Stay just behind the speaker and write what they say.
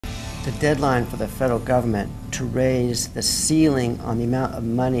The deadline for the federal government to raise the ceiling on the amount of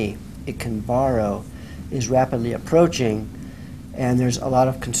money it can borrow is rapidly approaching, and there's a lot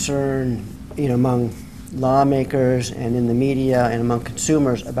of concern, among lawmakers and in the media and among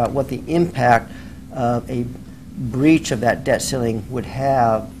consumers about what the impact of a breach of that debt ceiling would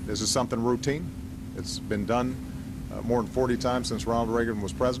have. This is something routine. It's been done more than 40 times since Ronald Reagan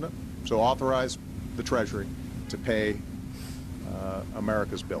was president. So authorize the Treasury to pay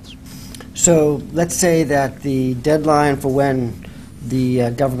America's bills. So let's say that the deadline for when the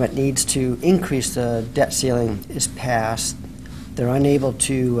government needs to increase the debt ceiling is passed. They're unable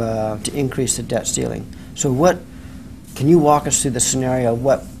to increase the debt ceiling. So can you walk us through the scenario?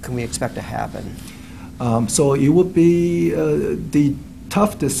 What can we expect to happen? So it would be the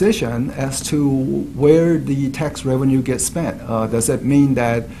tough decision as to where the tax revenue gets spent. Does it mean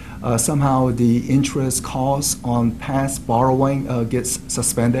that somehow the interest cost on past borrowing gets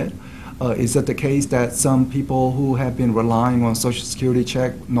suspended? Is it the case that some people who have been relying on Social Security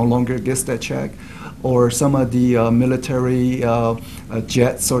check no longer gets that check? Or some of the military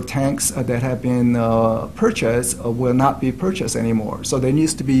jets or tanks that have been purchased will not be purchased anymore. So there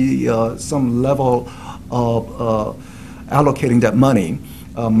needs to be some level of allocating that money.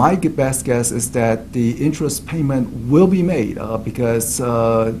 My best guess is that the interest payment will be made because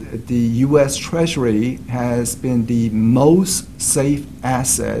the U.S. Treasury has been the most safe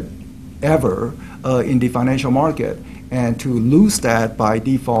asset ever in the financial market. And to lose that by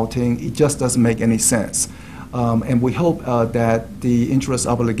defaulting, it just doesn't make any sense. And we hope that the interest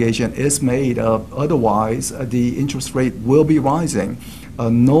obligation is made. Otherwise, the interest rate will be rising.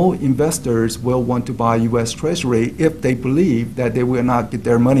 No investors will want to buy U.S. Treasury if they believe that they will not get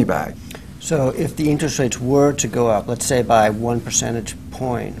their money back. So if the interest rates were to go up, let's say by 1 percentage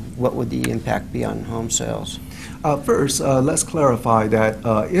point, what would the impact be on home sales? First, let's clarify that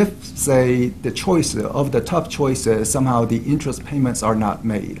if, say, the choice of the tough choices, somehow the interest payments are not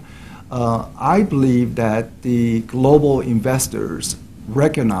made, I believe that the global investors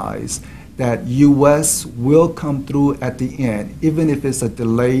recognize that U.S. will come through at the end, even if it's a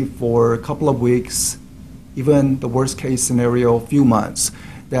delay for a couple of weeks, even the worst case scenario, a few months,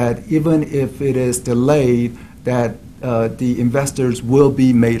 that even if it is delayed, that the investors will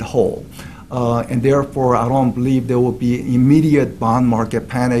be made whole. And therefore, I don't believe there will be immediate bond market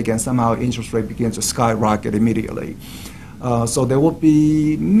panic and somehow interest rate begins to skyrocket immediately. So there will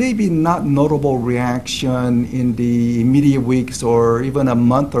be maybe not notable reaction in the immediate weeks or even a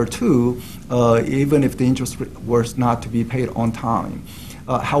month or two, even if the interest rate was not to be paid on time.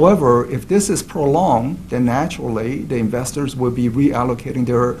 However, if this is prolonged, then naturally the investors will be reallocating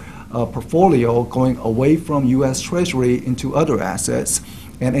their portfolio going away from U.S. Treasury into other assets.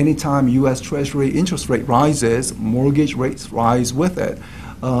 And anytime U.S. Treasury interest rate rises, mortgage rates rise with it.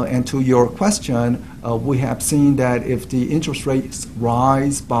 And to your question, we have seen that if the interest rates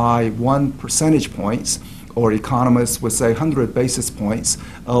rise by 1 percentage points, or economists would say 100 basis points,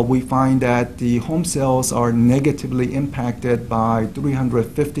 we find that the home sales are negatively impacted by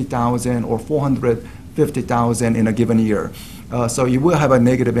 350,000 or 450,000 in a given year. So you will have a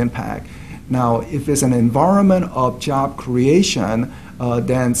negative impact. Now, if it's an environment of job creation,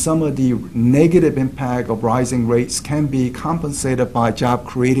 then some of the negative impact of rising rates can be compensated by job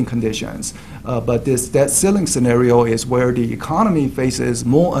creating conditions. But this debt ceiling scenario is where the economy faces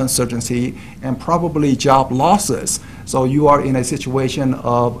more uncertainty and probably job losses. So you are in a situation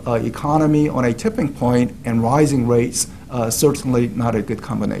of economy on a tipping point and rising rates, certainly not a good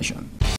combination.